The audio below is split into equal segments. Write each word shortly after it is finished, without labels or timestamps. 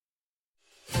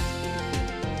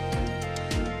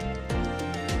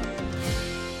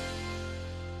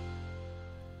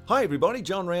Hi everybody,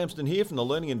 John Ramsden here from the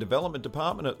Learning and Development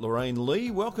Department at Lorraine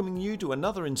Lee, welcoming you to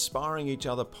another Inspiring Each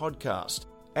Other podcast.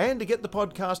 And to get the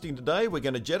podcasting today, we're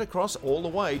going to jet across all the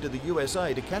way to the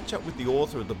USA to catch up with the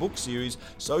author of the book series,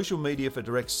 Social Media for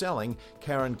Direct Selling,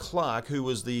 Karen Clark, who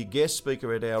was the guest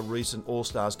speaker at our recent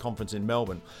All-Stars conference in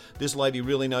Melbourne. This lady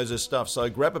really knows her stuff, so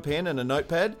grab a pen and a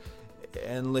notepad,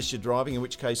 unless you're driving, in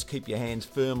which case keep your hands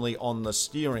firmly on the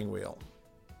steering wheel.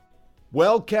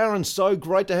 Well, Karen, so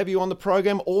great to have you on the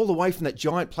program all the way from that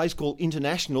giant place called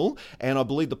International, and I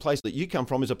believe the place that you come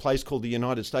from is a place called the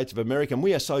United States of America, and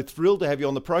we are so thrilled to have you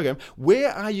on the program. Where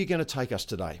are you going to take us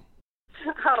today?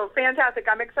 Oh, fantastic.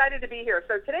 I'm excited to be here.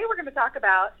 So today we're going to talk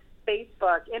about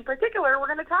Facebook. In particular, we're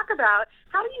going to talk about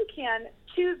how you can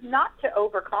choose not to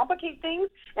overcomplicate things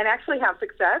and actually have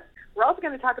success. We're also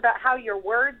going to talk about how your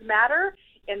words matter,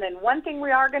 and then one thing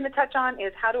we are going to touch on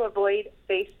is how to avoid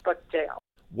Facebook jail.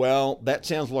 Well, that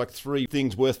sounds like three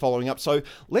things worth following up. So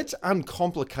let's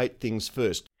uncomplicate things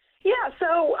first. Yeah, so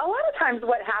a lot of times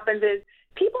what happens is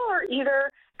people are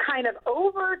either kind of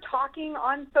over-talking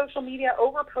on social media,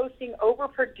 over-posting,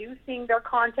 over-producing their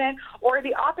content, or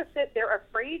the opposite, they're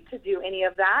afraid to do any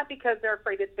of that because they're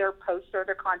afraid that their post or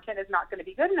their content is not going to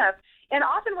be good enough. And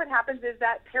often what happens is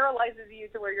that paralyzes you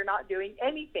to where you're not doing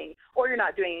anything or you're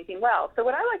not doing anything well. So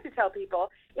what I like to tell people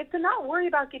is to not worry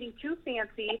about getting too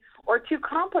fancy or too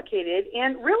complicated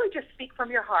and really just speak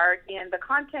from your heart in the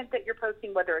content that you're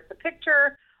posting, whether it's a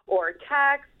picture or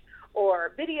text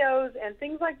or videos and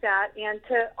things like that, and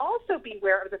to also be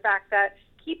aware of the fact that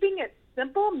keeping it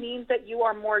simple means that you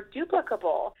are more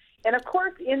duplicable. And of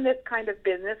course, in this kind of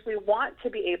business, we want to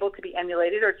be able to be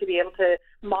emulated or to be able to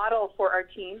model for our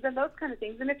teams and those kind of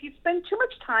things. And if you spend too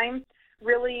much time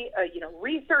really,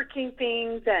 researching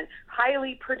things and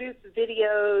highly produced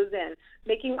videos and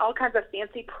making all kinds of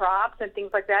fancy props and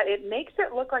things like that, it makes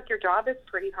it look like your job is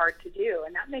pretty hard to do,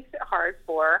 and that makes it hard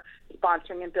for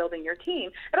sponsoring and building your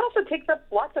team. It also takes up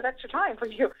lots of extra time for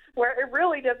you, where it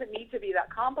really doesn't need to be that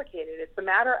complicated. It's a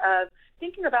matter of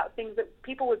thinking about things that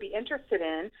people would be interested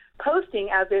in, posting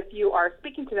as if you are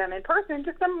speaking to them in person,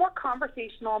 just in a more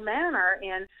conversational manner,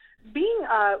 and being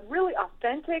really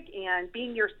authentic and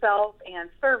being yourself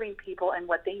and serving people and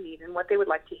what they need and what they would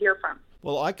like to hear from.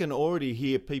 Well, I can already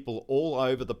hear people all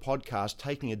over the podcast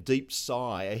taking a deep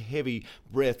sigh, a heavy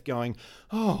breath, going,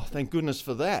 oh, thank goodness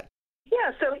for that.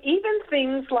 Yeah, so even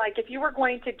things like if you were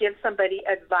going to give somebody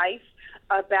advice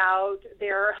about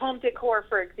their home decor,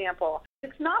 for example,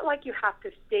 it's not like you have to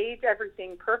stage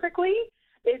everything perfectly.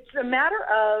 It's a matter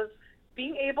of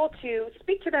being able to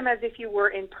speak to them as if you were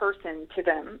in person to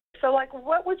them. So like,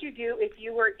 what would you do if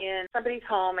you were in somebody's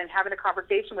home and having a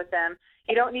conversation with them?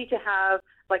 You don't need to have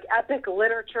like epic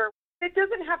literature. It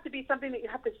doesn't have to be something that you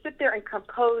have to sit there and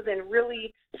compose and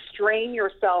really strain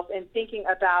yourself in thinking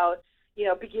about,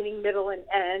 beginning, middle, and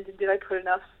end. Did I put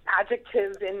enough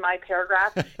adjectives in my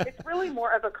paragraph? It's really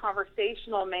more of a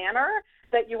conversational manner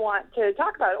that you want to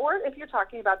talk about. Or if you're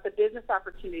talking about the business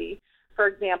opportunity, for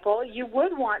example, you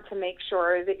would want to make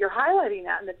sure that you're highlighting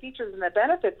that and the features and the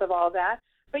benefits of all that,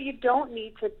 but you don't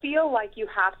need to feel like you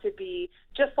have to be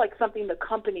just like something the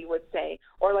company would say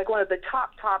or like one of the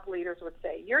top leaders would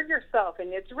say. You're yourself,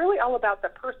 and it's really all about the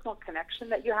personal connection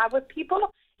that you have with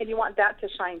people, and you want that to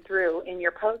shine through in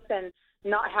your posts and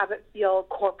not have it feel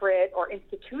corporate or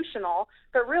institutional,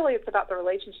 but really it's about the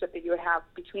relationship that you would have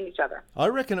between each other. I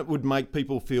reckon it would make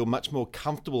people feel much more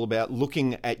comfortable about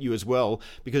looking at you as well,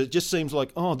 because it just seems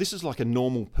like, oh, this is like a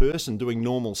normal person doing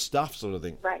normal stuff sort of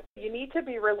thing. Right. You need to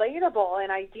be relatable,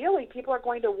 and ideally people are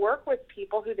going to work with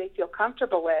people who they feel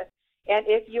comfortable with. And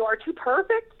if you are too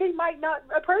perfect, they might not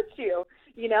approach you,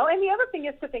 And the other thing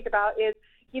is to think about is,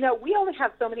 we only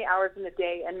have so many hours in the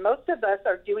day, and most of us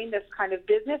are doing this kind of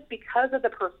business because of the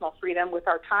personal freedom with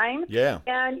our time. Yeah.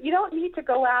 And you don't need to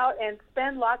go out and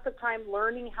spend lots of time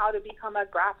learning how to become a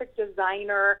graphic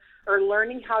designer or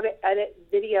learning how to edit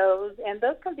videos and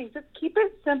those kind of things. Just keep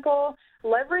it simple.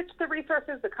 Leverage the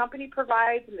resources the company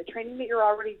provides and the training that you're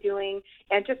already doing,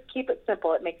 and just keep it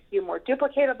simple. It makes you more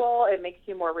duplicatable, it makes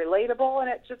you more relatable, and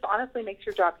it just honestly makes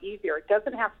your job easier. It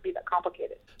doesn't have to be that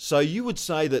complicated. So you would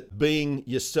say that being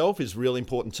yourself is really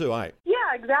important too, eh? Yeah,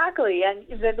 exactly. And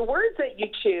the words that you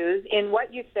choose in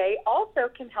what you say also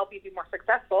can help you be more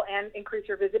successful and increase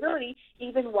your visibility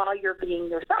even while you're being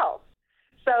yourself.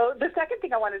 So the second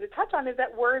thing I wanted to touch on is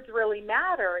that words really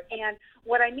matter. And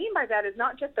what I mean by that is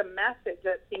not just a message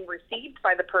that's being received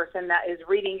by the person that is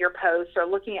reading your posts or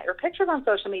looking at your pictures on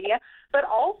social media, but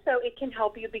also it can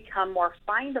help you become more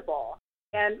findable.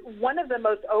 And one of the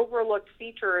most overlooked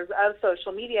features of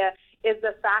social media is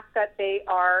the fact that they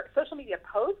are social media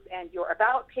posts and your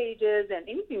about pages and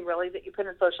anything really that you put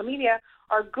in social media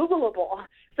are Googleable.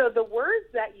 So the words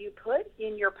that you put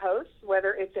in your posts,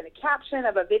 whether it's in a caption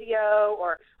of a video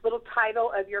or little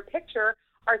title of your picture,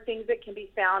 are things that can be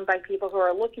found by people who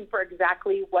are looking for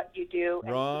exactly what you do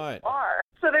and who you are.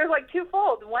 So there's like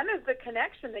twofold. One is the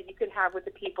connection that you could have with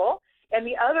the people, and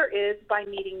the other is by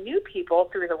meeting new people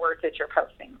through the words that you're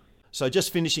posting. So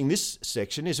just finishing this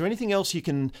section, is there anything else you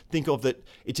can think of that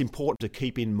it's important to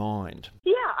keep in mind?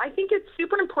 Yeah, I think it's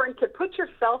super important to put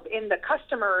yourself in the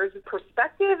customer's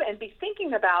perspective and be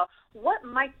thinking about what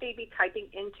might they be typing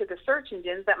into the search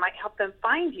engines that might help them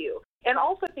find you. And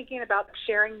also thinking about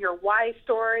sharing your why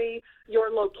story. Your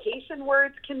location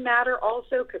words can matter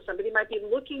also, because somebody might be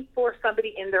looking for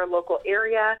somebody in their local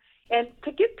area. And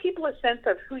to give people a sense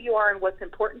of who you are and what's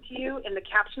important to you in the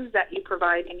captions that you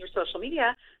provide in your social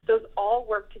media, those all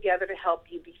work together to help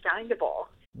you be findable.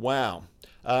 Wow.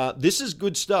 This is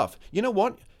good stuff. You know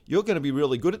what? You're going to be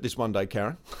really good at this one day,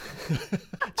 Karen.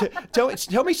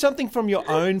 Tell me something from your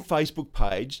own Facebook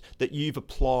page that you've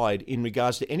applied in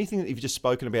regards to anything that you've just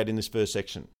spoken about in this first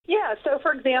section. Yeah, so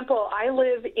for example, I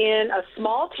live in a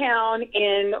small town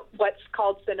in what's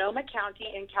called Sonoma County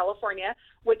in California,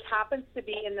 which happens to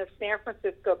be in the San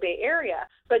Francisco Bay Area.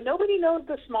 But nobody knows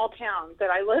the small town that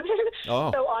I live in.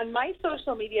 Oh. So on my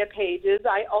social media pages,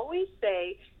 I always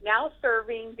say, now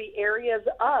serving the areas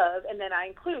of, and then I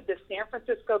include the San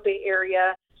Francisco Bay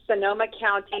Area, Sonoma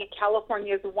County,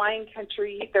 California's wine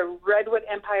country, the Redwood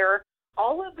Empire,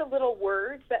 all of the little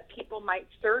words that people might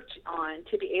search on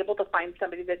to be able to find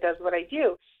somebody that does what I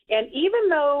do. And even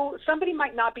though somebody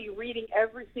might not be reading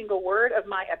every single word of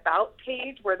my About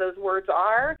page where those words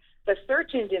are, the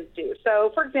search engines do.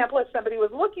 So, for example, if somebody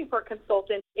was looking for a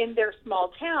consultant in their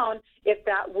small town, if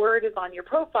that word is on your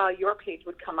profile, your page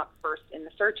would come up first in the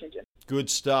search engine. Good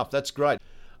stuff. That's great.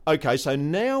 Okay, so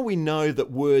now we know that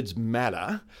words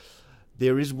matter.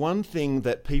 There is one thing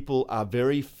that people are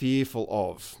very fearful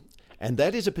of, and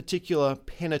that is a particular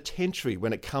penitentiary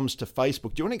when it comes to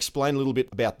Facebook. Do you want to explain a little bit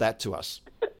about that to us?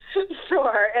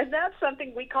 Sure, and that's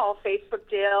something we call Facebook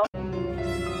jail.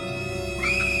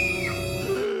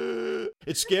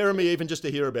 It's scaring me even just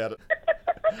to hear about it.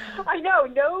 I know,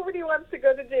 nobody wants to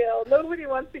go to jail. Nobody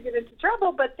wants to get into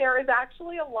trouble, but there is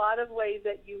actually a lot of ways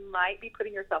that you might be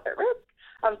putting yourself at risk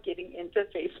of getting into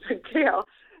Facebook jail.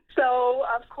 So,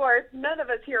 of course, none of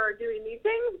us here are doing these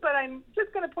things, but I'm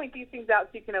just going to point these things out so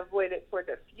you can avoid it for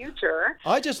the future.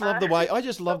 I just love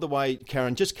the way,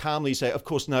 Karen, just calmly say, of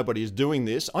course, nobody is doing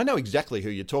this. I know exactly who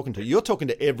you're talking to. You're talking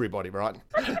to everybody, right?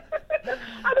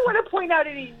 I don't want to point out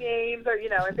any names or,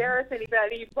 embarrass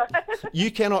anybody. But you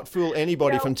cannot fool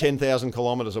anybody from 10,000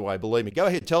 kilometres away, believe me. Go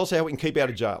ahead, tell us how we can keep out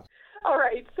of jail. All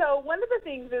right. So one of the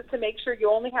things is to make sure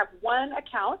you only have one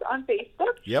account on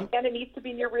Facebook, and it needs to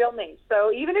be in your real name.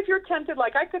 So even if you're tempted,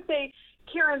 like I could say,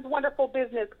 Karen's Wonderful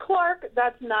Business Clark,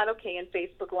 that's not okay in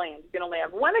Facebook land. You can only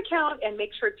have one account and make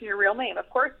sure it's in your real name. Of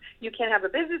course, you can have a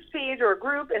business page or a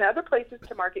group in other places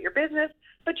to market your business,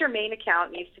 but your main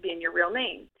account needs to be in your real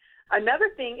name. Another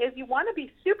thing is you want to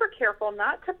be super careful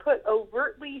not to put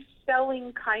overtly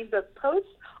selling kinds of posts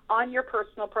on your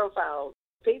personal profile.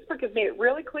 Facebook has made it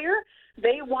really clear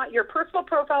they want your personal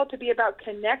profile to be about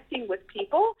connecting with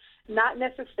people, not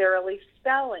necessarily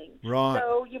selling. Right.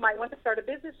 So you might want to start a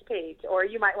business page, or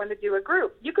you might want to do a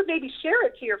group. You could maybe share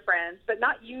it to your friends, but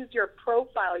not use your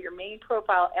profile, your main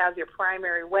profile, as your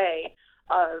primary way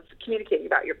of communicating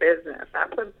about your business.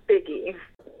 That's a biggie.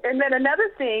 And then another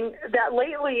thing that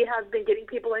lately has been getting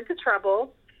people into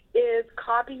trouble is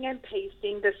copying and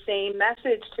pasting the same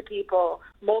message to people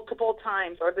multiple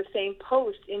times, or the same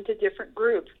post into different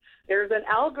groups. There's an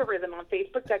algorithm on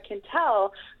Facebook that can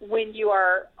tell when you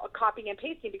are copying and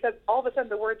pasting, because all of a sudden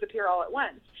the words appear all at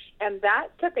once. And that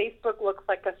to Facebook looks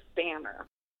like a spammer.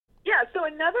 Yeah, so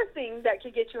another thing that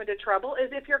could get you into trouble is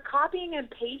if you're copying and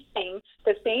pasting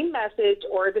the same message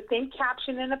or the same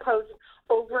caption in a post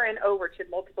over and over to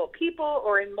multiple people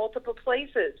or in multiple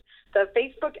places. The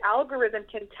Facebook algorithm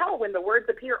can tell when the words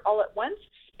appear all at once,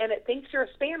 and it thinks you're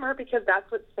a spammer because that's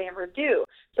what spammers do.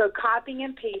 So copying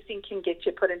and pasting can get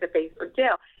you put into Facebook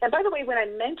jail. And by the way, when I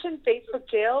mention Facebook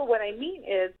jail, what I mean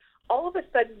is all of a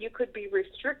sudden you could be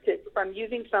restricted from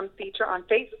using some feature on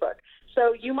Facebook.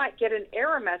 So you might get an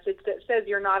error message that says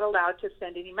you're not allowed to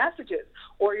send any messages,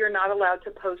 or you're not allowed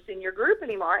to post in your group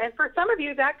anymore. And for some of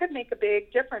you, that could make a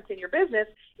big difference in your business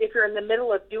if you're in the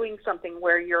middle of doing something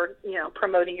where you're,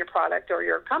 promoting your product or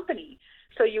your company.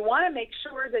 So you want to make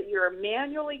sure that you're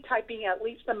manually typing at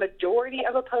least the majority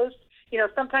of a post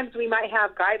sometimes we might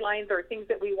have guidelines or things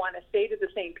that we want to say to the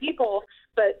same people,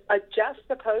 but adjust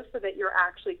the post so that you're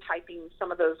actually typing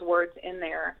some of those words in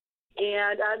there.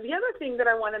 And the other thing that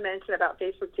I want to mention about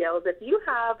Facebook Jail is if you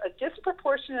have a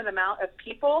disproportionate amount of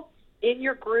people in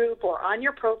your group or on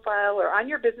your profile or on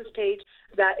your business page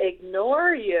that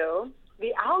ignore you,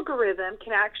 the algorithm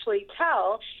can actually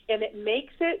tell, and it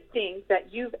makes it think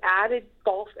that you've added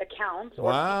false accounts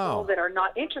or people that are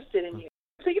not interested in you.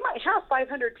 So you might have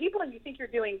 500 people and you think you're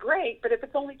doing great, but if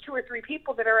it's only 2 or 3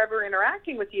 people that are ever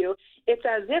interacting with you, it's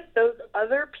as if those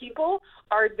other people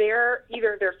are there,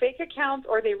 either they're fake accounts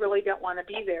or they really don't want to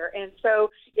be there. And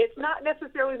so it's not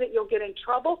necessarily that you'll get in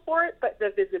trouble for it, but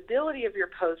the visibility of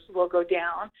your posts will go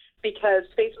down because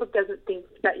Facebook doesn't think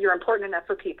that you're important enough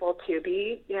for people to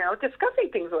be,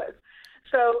 discussing things with.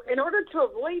 So in order to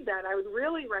avoid that, I would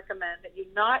really recommend that you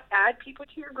not add people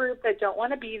to your group that don't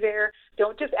want to be there.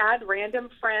 Don't just add random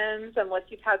friends unless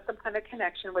you've had some kind of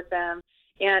connection with them.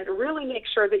 And really make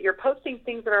sure that you're posting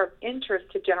things that are of interest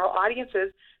to general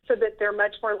audiences so that they're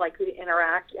much more likely to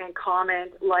interact and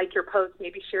comment, like your posts,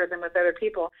 maybe share them with other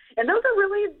people. And those are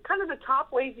really kind of the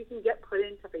top ways you can get put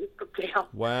into Facebook Jail.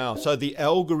 Wow. So the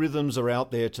algorithms are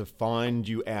out there to find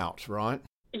you out, right?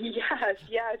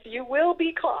 Yes, you will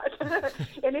be caught.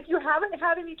 And if you haven't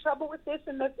had any trouble with this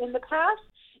in the past,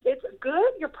 it's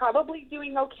good. You're probably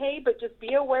doing okay, but just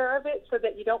be aware of it so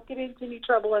that you don't get into any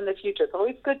trouble in the future. It's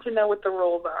always good to know what the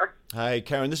rules are. Hey,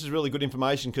 Karen, this is really good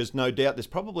information because no doubt there's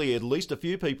probably at least a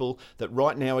few people that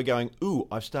right now are going, ooh,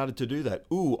 I've started to do that.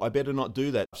 Ooh, I better not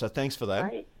do that. So thanks for that.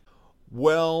 Right.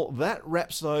 Well, that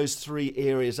wraps those 3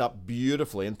 areas up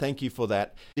beautifully, and thank you for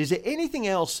that. Is there anything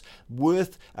else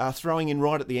worth throwing in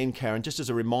right at the end, Karen, just as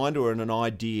a reminder and an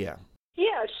idea?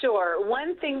 Yeah, sure.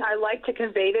 One thing I like to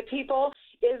convey to people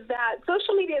is that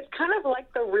social media is kind of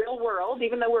like the real world,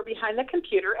 even though we're behind the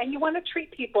computer, and you want to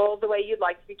treat people the way you'd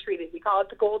like to be treated. We call it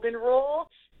the golden rule.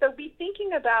 So be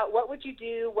thinking about what would you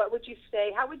do, what would you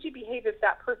say, how would you behave if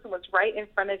that person was right in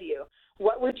front of you?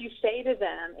 What would you say to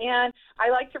them? And I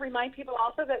like to remind people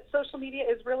also that social media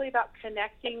is really about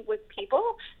connecting with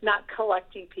people, not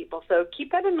collecting people. So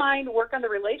keep that in mind, work on the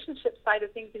relationship side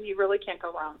of things, and you really can't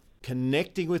go wrong.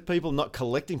 Connecting with people, not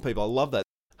collecting people. I love that.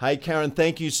 Hey, Karen,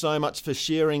 thank you so much for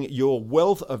sharing your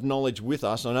wealth of knowledge with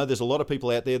us. I know there's a lot of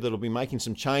people out there that will be making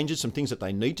some changes, some things that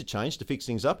they need to change to fix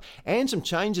things up, and some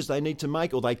changes they need to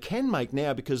make or they can make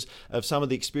now because of some of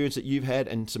the experience that you've had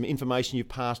and some information you've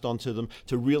passed on to them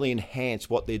to really enhance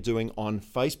what they're doing on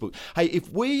Facebook. Hey,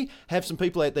 if we have some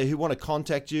people out there who want to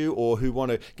contact you or who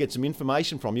want to get some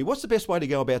information from you, what's the best way to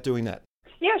go about doing that?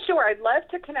 Yeah, sure. I'd love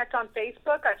to connect on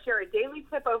Facebook. I share a daily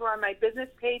tip over on my business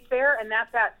page there, and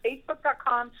that's at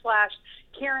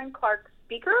facebook.com/Karen Clark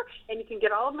Speaker. And you can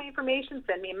get all of my information,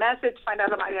 send me a message, find out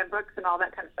about my books and all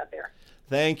that kind of stuff there.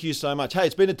 Thank you so much. Hey,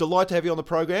 it's been a delight to have you on the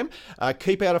program.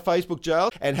 Keep out of Facebook jail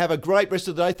and have a great rest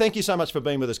of the day. Thank you so much for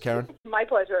being with us, Karen. My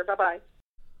pleasure. Bye-bye.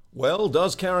 Well,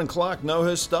 does Karen Clark know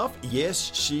her stuff? Yes,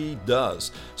 she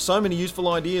does. So many useful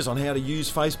ideas on how to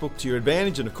use Facebook to your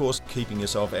advantage and, of course, keeping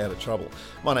yourself out of trouble.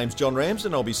 My name's John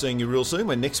Ramsden. I'll be seeing you real soon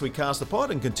when next we cast the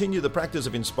pod and continue the practice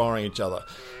of inspiring each other.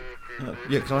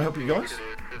 Yeah, can I help you guys?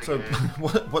 So,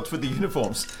 what's with the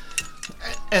uniforms?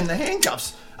 And the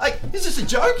handcuffs? Hey, is this a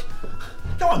joke?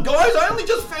 Come on, guys, I only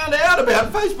just found out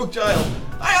about Facebook jail.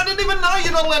 Hey, I didn't even know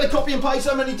you're not allowed to copy and paste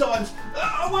so many times.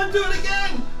 I won't do it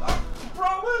again.